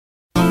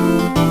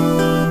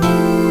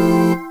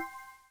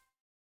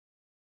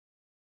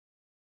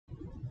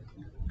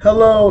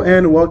Hello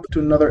and welcome to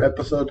another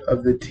episode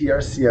of the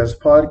TRCS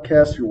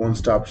podcast, your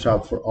one-stop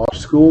shop for all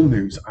school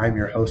news. I'm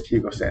your host,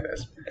 Hugo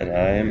Sanders. And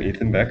I am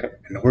Ethan Beckham.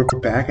 And we're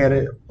back at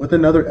it with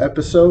another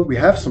episode. We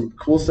have some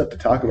cool stuff to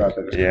talk about.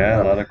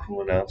 A lot of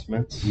cool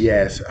announcements.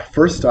 Yes.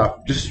 First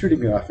off, just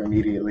shooting it off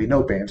immediately,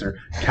 no banter.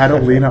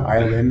 Catalina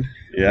Island.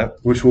 Yep.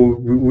 Which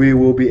we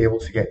will be able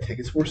to get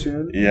tickets for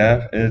soon.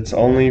 Yeah, it's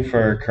only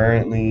for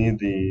currently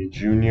the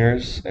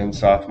juniors and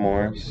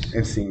sophomores.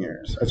 And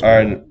seniors. Is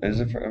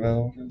it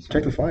available?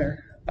 Check the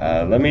flyer.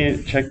 Let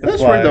me check the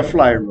Let's flyer. read the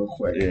flyer real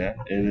quick. Yeah,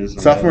 it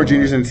is. Sophomore,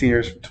 juniors, and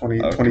seniors for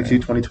 2022,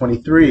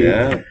 2023.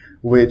 Yeah.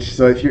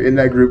 So if you're in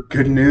that group,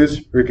 good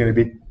news, we're going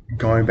to be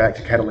going back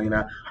to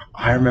Catalina.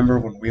 I remember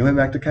when we went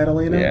back to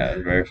Catalina. Yeah, it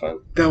was very fun.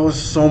 That was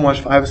so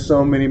much fun. I have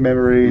so many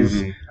memories.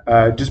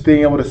 Mm-hmm. Just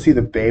being able to see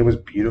the bay was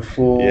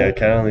beautiful. Yeah,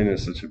 Catalina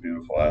is such a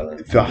beautiful island.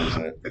 The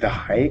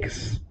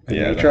hikes.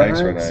 The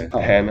hikes were nice. Oh.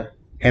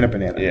 Hannah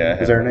Banana. Yeah.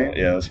 Is that her name?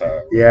 Yeah, that's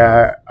how.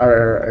 Yeah,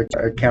 our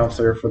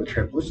counselor for the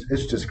trip.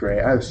 It's just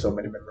great. I have so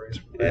many memories.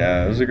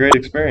 Yeah, it was a great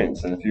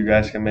experience, and if you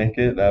guys can make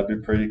it, that'd be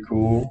pretty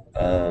cool.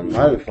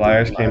 The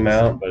flyers came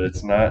out, but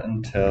it's not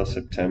until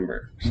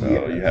September,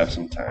 so you have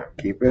some time.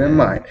 Keep it in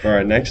mind. For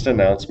our next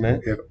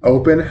announcement, we have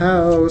open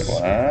house.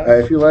 Wow.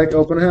 If you like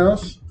open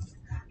house,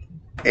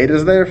 it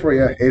is there for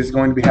you. It's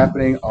going to be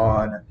happening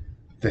on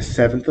the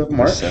 7th of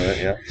March.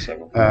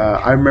 7th.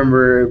 I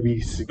remember we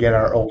used to get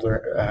our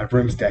older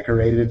rooms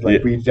decorated.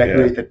 We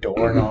decorate the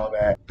door and all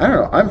that. I don't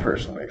know. I'm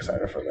personally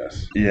excited for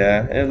this.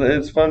 Yeah,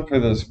 it's fun for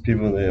those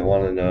people that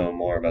want to know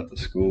more about the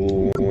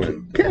school.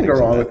 Can't go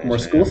wrong with more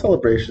school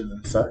celebrations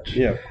and such.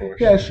 Yeah, of course.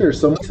 Yeah, sure.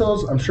 So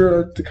details, I'm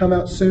sure, to come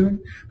out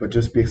soon, but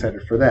just be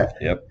excited for that.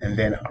 Yep. And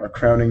then our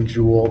crowning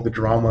jewel, the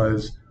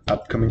drama's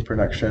upcoming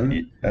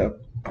production. Yep.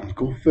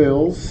 Uncle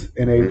Phil's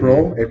in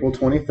April, April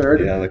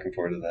 23rd. Yeah, looking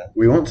forward to that.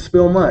 We won't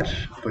spill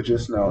much, but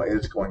just know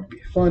it's going to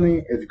be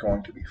funny. It's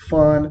going to be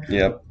fun.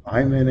 Yep.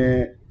 I'm in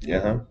it.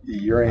 Yeah.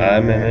 You're in it.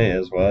 I'm in it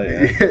as well,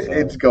 yeah.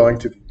 It's going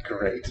to be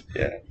great.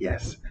 Yeah.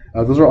 Yes.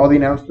 Those are all the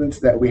announcements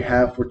that we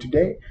have for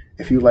today.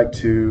 If you'd like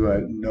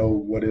to know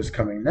what is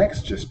coming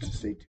next, just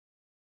stay tuned.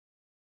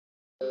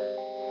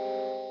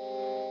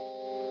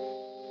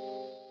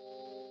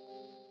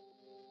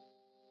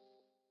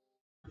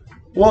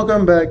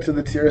 Welcome back to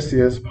the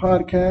TRCS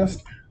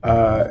podcast.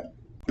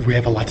 We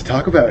have a lot to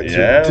talk about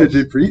to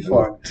debrief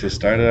on. To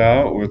start it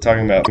out, we're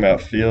talking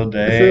about field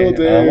day. Field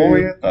day. What were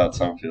your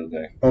thoughts on field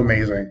day?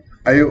 Amazing.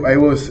 It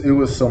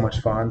was so much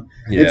fun.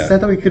 Yeah. It's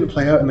sad that we couldn't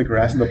play out in the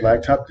grass and the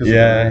blacktop because of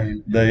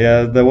the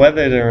rain. The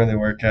weather didn't really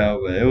work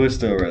out, but it was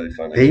still really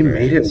fun. They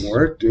made it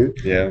work, dude.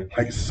 Yeah.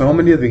 So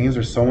many of the games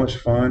are so much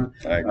fun.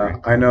 I agree.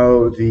 I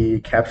know the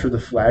capture the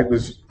flag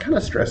was kind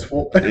of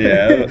stressful.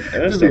 Yeah.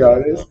 To be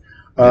honest.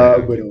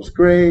 But it was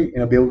great.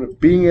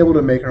 Being able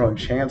to make our own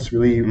chants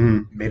really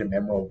made it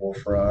memorable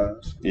for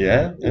us.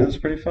 Yeah, it was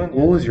pretty fun.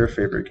 What was your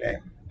favorite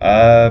game?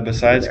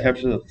 Besides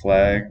capture the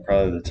flag,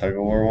 probably the tug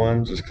of war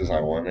one, just because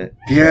I won it.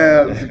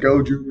 Yeah,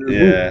 go Junior.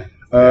 Yeah.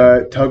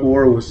 Tug of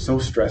war was so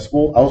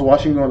stressful. I was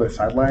watching you on the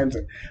sidelines,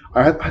 and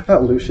I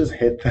thought Lucius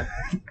hit the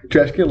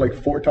trash can like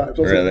 4 times.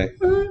 I was really? Like,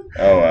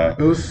 oh wow!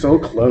 It was so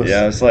close.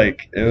 Yeah,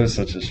 it was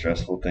such a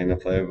stressful thing to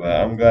play, but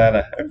I'm glad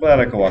I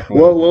could walk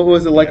away. What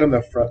was it like on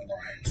the front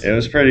lines? It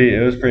was pretty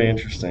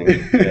interesting.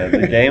 Yeah,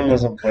 the game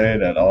wasn't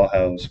played at all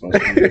how it was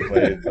supposed to be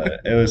played,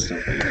 but it was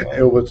still pretty fun.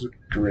 It was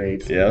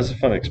great. Yeah, it was a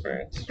fun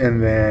experience.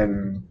 And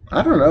then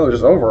I don't know,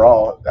 just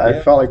overall, I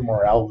felt like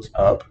morale was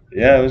up.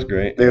 Yeah, it was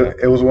great.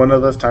 It was one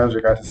of those times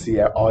we got to see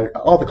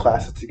all the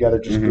classes together,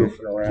 just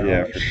goofing around.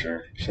 Yeah, for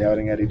sure.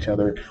 Shouting at each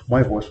other.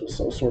 My voice was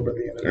so sore by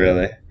the end of it.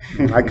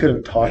 Really? I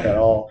couldn't talk at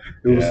all.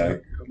 It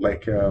was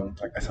like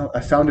I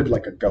sounded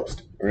like a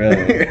ghost.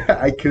 Really?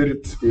 I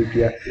couldn't speak.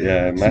 Yeah.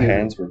 Yeah, my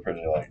hands were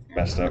pretty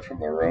messed up from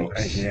the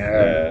ropes.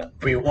 Yeah.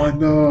 We won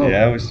though.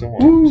 Yeah, we still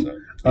won. So.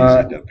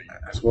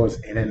 As well as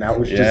In and Out,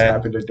 which just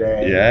happened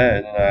today. Yeah,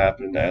 and that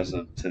happened as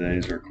of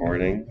today's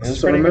recording.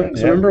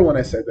 Remember when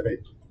I said that I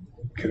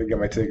couldn't get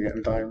my ticket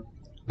in time?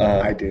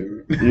 I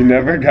didn't. You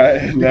never got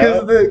it?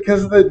 No?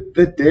 Because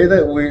the day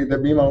that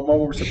me and my mom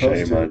were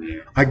supposed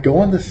to, I go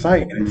on the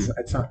site and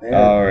it's not there.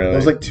 Oh, really? It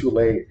was like too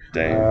late.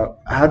 Dang.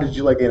 How did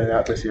you like In and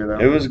Out this year, though?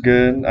 It was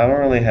good. I don't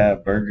really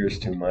have burgers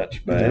too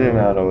much, but In and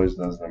Out always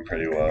does them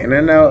pretty well. In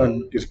and Out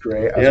is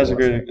great. Yeah, it was a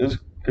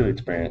good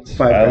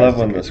experience. I love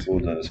when the school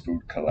does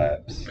food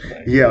collabs.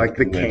 Like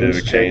the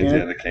Canes chicken.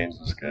 Yeah, the Canes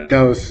was good.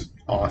 That was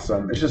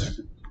awesome. It's just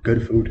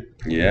good food.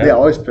 Yeah. They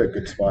always pick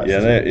good spots. Yeah,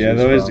 they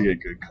always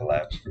get good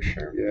collabs for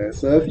sure. Yeah,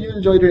 so if you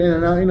enjoyed your In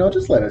and Out,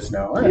 just let us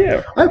know.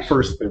 I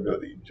personally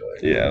really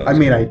enjoyed it. Yeah. I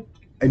mean, I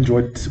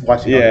enjoyed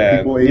watching other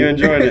people eat. You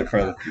enjoyed it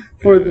for the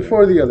people.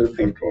 for the other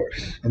people. Of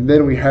course. And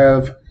then we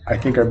have, I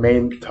think, our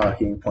main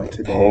talking point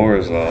today. Poll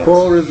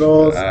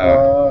results.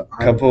 A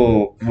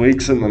couple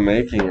weeks in the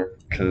making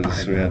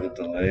because we had to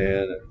delay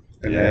it.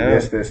 And then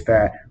this,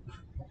 that.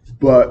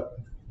 But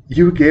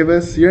you gave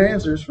us your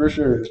answers for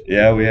sure.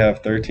 Yeah, we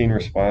have 13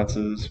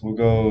 responses. We'll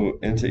go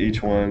into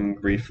each one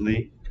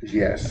briefly.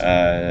 Yes.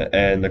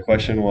 And the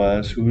question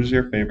was, who's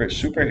your favorite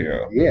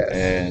superhero? Yes.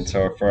 And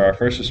so for our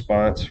first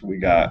response, we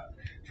got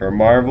for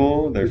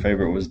Marvel, their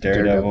favorite was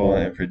Daredevil,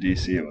 and for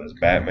DC, it was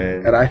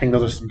Batman. And I think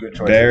those are some good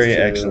choices. Very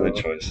too. excellent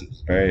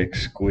choices. Very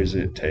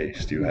exquisite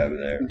taste you have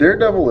there.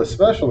 Daredevil,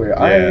 especially.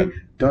 Yeah. I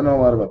don't know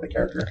a lot about the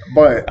character,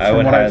 but I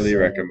would highly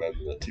recommend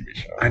the TV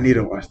show. I need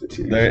to watch the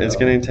TV show. It's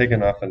getting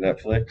taken off of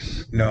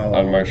Netflix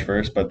on March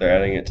 1st, but they're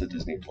adding it to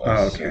Disney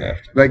Plus soon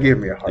after. That gave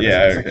me a hard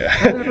time.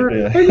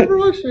 I never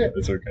watched it.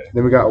 It's okay.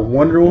 Then we got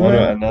Wonder Woman.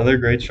 Another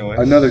great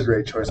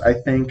choice. I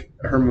think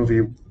her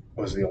movie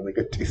was the only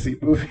good DC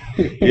movie.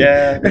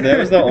 Yeah, that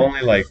was the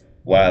only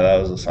wow,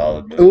 that was a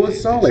solid movie. It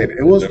was solid.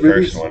 It was the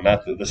really first one,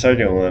 not the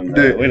second one.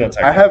 We don't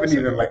talk. I haven't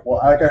even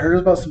I heard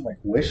about some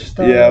Wish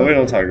stuff. Yeah, we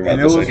don't talk about.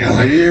 And it was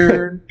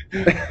weird.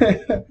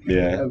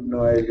 Yeah, I have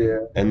no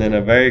idea. And then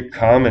a very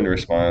common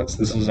response.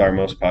 This was our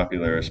most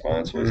popular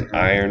response. Was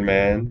Iron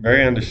Man.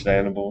 Very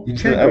understandable.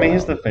 He's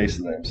the face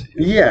of the MCU.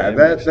 Yeah,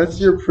 that's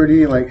your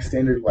pretty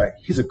standard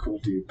he's a cool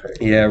dude pick.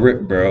 Yeah,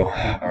 rip bro.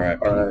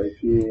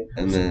 R.I.P.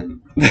 And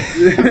then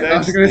I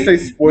was gonna say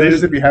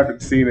spoilers if you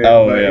haven't seen it.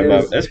 Oh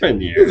yeah, it's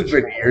been years. It's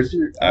been years.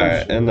 All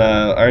right, and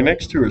our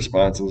next two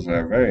responses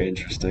are very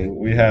interesting.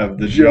 We have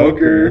the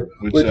Joker,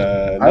 which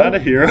not a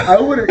hero. I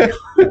wouldn't.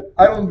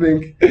 I don't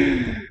think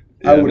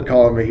I would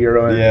call him a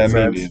hero. Yeah,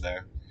 me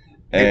neither.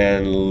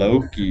 And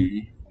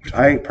Loki.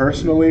 I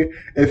personally,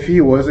 if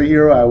he was a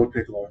hero, I would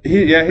pick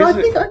Loki. I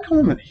think I'd call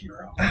him a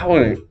hero. I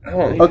wouldn't.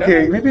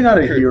 Okay, maybe not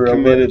a hero.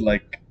 Committed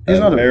he's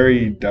not a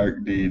very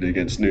dark deed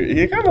against New.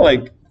 He kind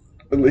of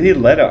he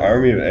led an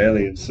army of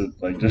aliens to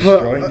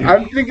destroy.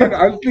 I'm thinking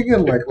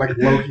like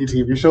Loki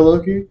TV show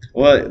Loki.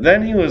 Well,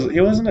 then he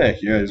wasn't a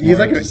hero. He's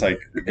just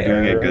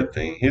doing a good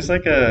thing. He's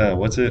like a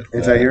what's it?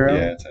 It's a hero.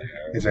 Yeah, it's a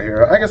hero. He's a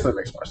hero. I guess that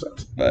makes more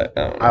sense. But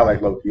I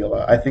like Loki a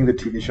lot. I think the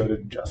TV show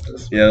did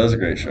justice. Yeah, it was a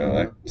great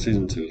show.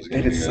 Season 2 was good.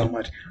 They did so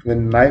much. The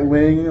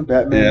Nightwing,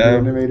 Batman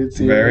animated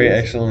series. Very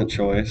excellent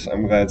choice.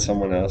 I'm glad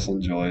someone else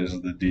enjoys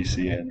the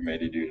DC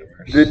animated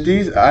universe.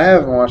 I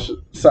haven't watched it,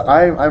 so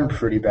I'm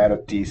pretty bad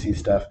at DC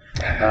stuff.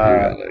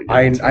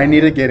 I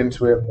need to get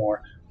into it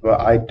more,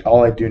 but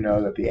all I do know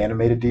is that the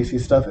animated DC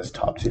stuff is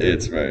top tier.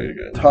 It's very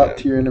good. Top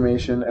tier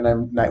animation, and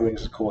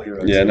Nightwing's a cool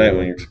hero. Yeah,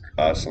 Nightwing's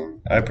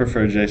awesome. I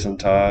prefer Jason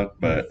Todd,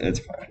 but it's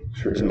fine.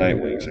 Sure,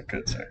 Nightwing's a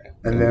good second.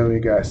 And then we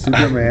got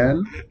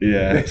Superman.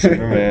 Yeah,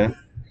 Superman.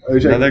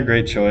 Another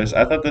great choice.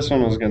 I thought this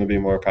one was going to be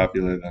more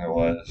popular than it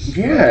was.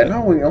 Yeah,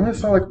 we only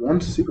saw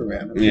one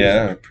Superman. Which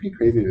is pretty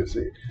crazy to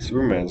see.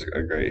 Superman's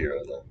a great hero,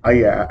 though.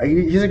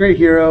 He's a great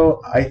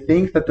hero. I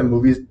think that the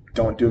movies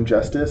don't do him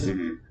justice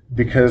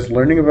because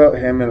learning about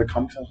him in the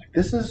comics, I was like,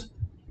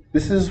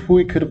 this is who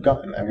we could have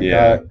gotten. I mean,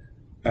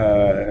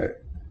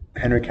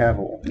 Henry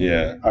Cavill.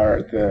 Yeah.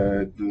 Are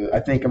the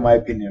I think, in my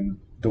opinion,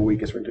 the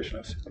weakest rendition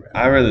of Superman.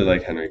 I really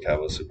like Henry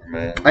Cavill's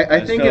Superman. I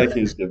think feel like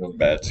he's given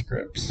bad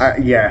scripts. I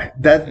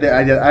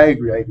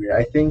agree.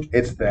 I think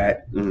it's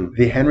that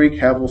the Henry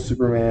Cavill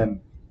Superman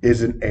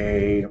isn't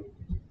a.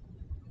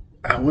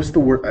 What's the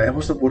word?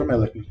 What am I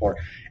looking for?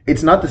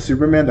 It's not the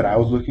Superman that I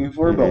was looking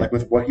for, but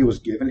with what he was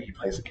given, he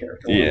plays a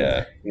character.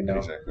 Yeah,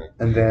 exactly.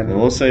 And then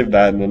we'll save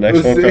that in the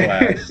next one for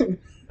last. And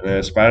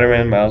then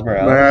Spider-Man Miles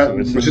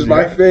Morales, which is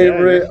my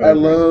favorite. I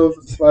love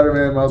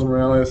Spider-Man Miles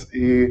Morales.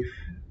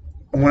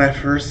 When I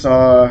first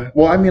saw,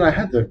 I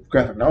had the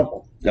graphic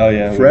novel. Oh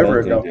yeah, forever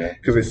ago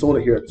because they sold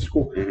it here at the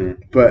school.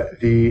 But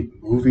the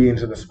movie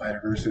Into the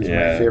Spider-Verse is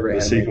my favorite.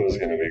 The sequel is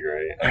going to be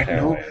great. I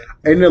know,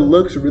 and it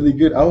looks really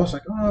good. I was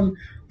like,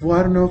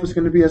 I don't know if it's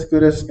going to be as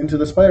good as Into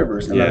the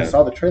Spider-Verse. And then I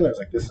saw the trailer. I was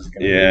like, this is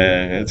going to be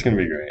it's going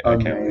to be great.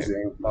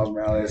 Amazing. Miles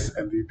Morales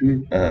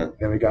MVP.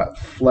 Then we got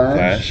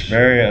Flash.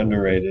 Very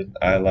underrated.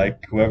 I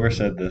like whoever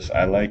said this.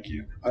 I like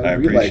you. I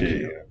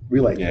appreciate you. We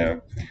like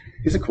you.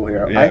 He's a cool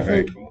hero. Yeah,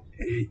 very cool.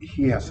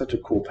 He has such a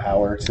cool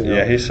power too.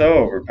 Yeah, he's so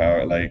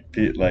overpowered.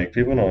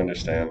 People don't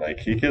understand.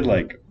 He could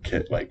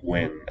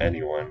win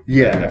anyone.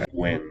 Yeah,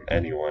 win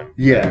anyone.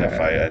 Yeah, in a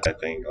fight. I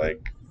think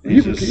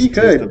he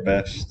could. He's the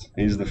best.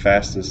 He's the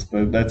fastest.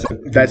 That's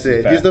it. That's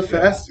it. He's the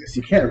fastest.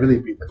 You can't really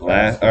beat the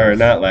fastest. Or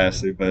not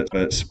lastly,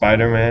 but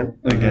Spider-Man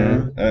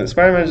again.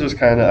 Spider-Man's just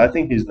kind of. I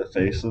think he's the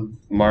face of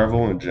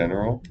Marvel in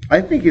general.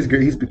 I think he's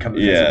good. He's become the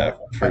face of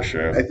Marvel. For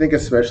sure. I think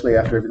especially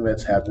after everything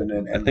that's happened.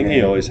 And I think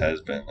he always has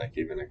been,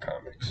 even in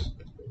comics.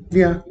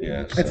 Yeah.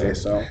 Yeah. I'd say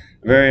so.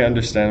 Very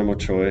understandable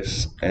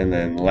choice. And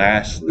then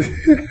lastly,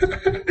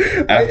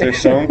 after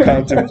some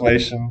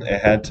contemplation,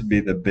 it had to be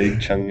the big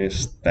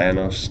chungus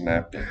Thanos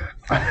snapping.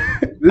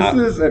 This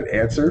is an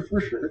answer for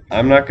sure.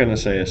 I'm not going to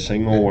say a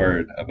single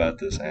word about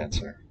this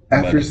answer.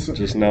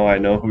 Just know I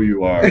know who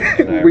you are,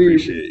 and I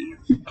appreciate you.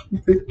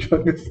 Big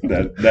chungus.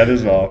 That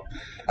is all.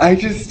 I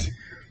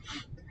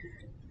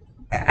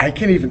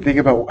can't even think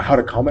about how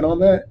to comment on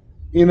that.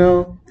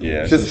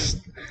 Yeah.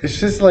 It's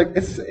just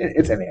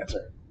it's an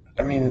answer.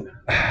 I mean,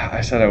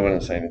 I said I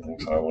wouldn't say anything,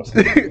 so I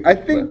wasn't. I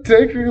think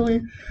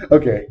technically,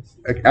 okay.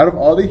 Out of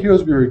all the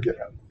heroes we were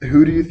given,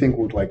 who do you think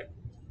would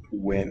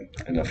win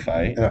in a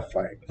fight?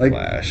 Like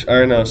Flash,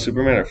 or no,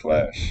 Superman or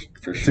Flash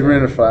for sure.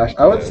 Superman or Flash.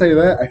 I would say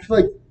that. I feel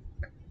like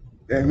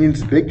It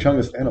means big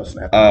chungus Thanos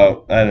snap.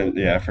 Oh, I didn't.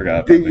 Yeah, I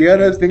forgot. You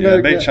gotta think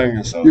about big it.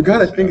 chungus. You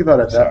gotta think about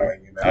it that Sorry,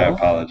 way. You I know,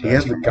 apologize. he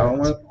has the for my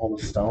gauntlet, answer. all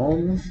the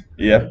stones.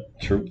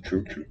 Yep, true.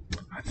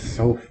 That's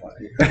so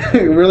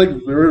funny.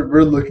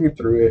 we're looking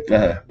through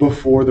it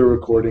before the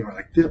recording. We're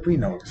like, we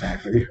know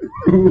exactly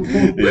who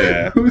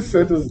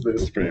sent us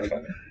this. It's pretty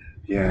funny.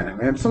 Yeah,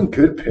 man, some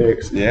good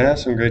picks. Yeah,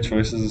 some great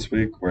choices this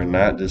week. We're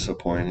not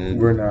disappointed.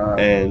 We're not.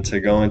 And to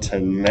go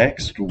into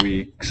next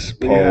week's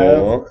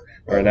poll,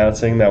 we're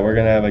announcing that we're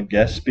going to have a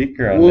guest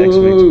speaker on next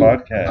week's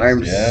podcast.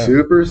 I'm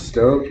super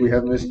stoked. We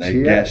have Miss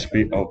Chia. Guest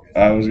speaker. Oh,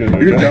 I was going to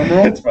do a drum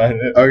roll. It's fine.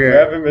 Okay. We're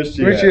having Miss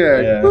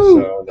Chia. Yeah,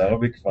 so that'll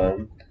be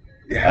fun.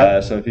 Yeah.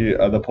 So if you,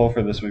 the poll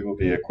for this week will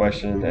be a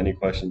question. Any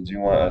questions you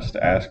want us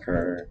to ask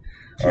her,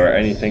 or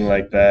anything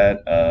like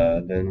that,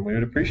 then we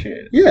would appreciate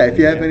it. Yeah, if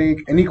you have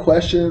any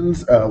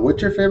questions,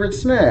 what's your favorite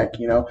snack?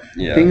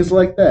 Things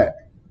like that.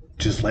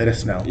 Just let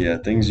us know. Yeah,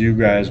 things you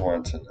guys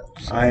want to know.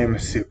 So. I am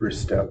super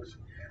stoked.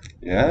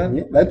 Yeah,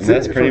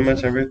 that's pretty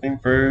much everything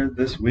for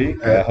this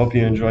week. I hope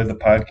you enjoyed the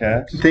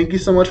podcast. Thank you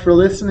so much for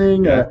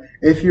listening.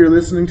 If you're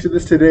listening to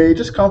this today,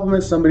 just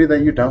compliment somebody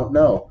that you don't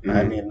know. Mm-hmm.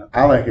 I mean,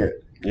 I like it.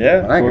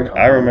 Yeah,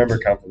 I remember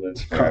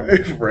compliments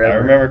forever. I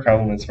remember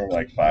compliments from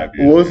like 5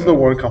 years ago. What was the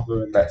ago. one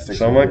compliment that sticks?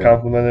 Someone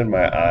complimented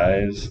my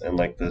eyes in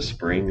like the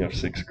spring of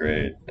 6th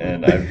grade,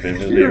 and I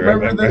vividly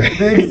remember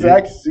the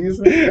exact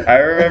season. I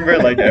remember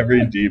like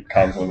every deep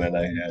compliment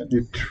I had.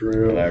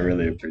 True. And I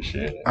really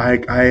appreciate it. I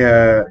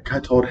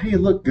got told, "Hey, you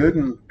look good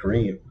in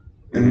green,"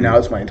 and now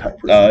it's my entire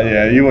personality. Oh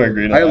yeah, you wear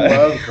green. I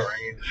love green.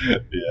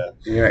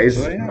 Yeah, it's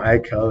my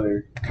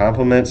color.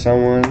 Compliment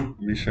someone.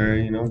 Be sure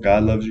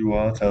God loves you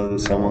all. Tell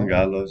someone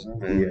God loves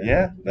them.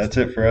 And that's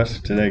it for us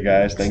today,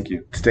 guys. Thank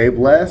you. Stay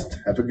blessed.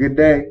 Have a good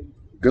day.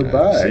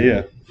 Goodbye. See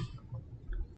ya.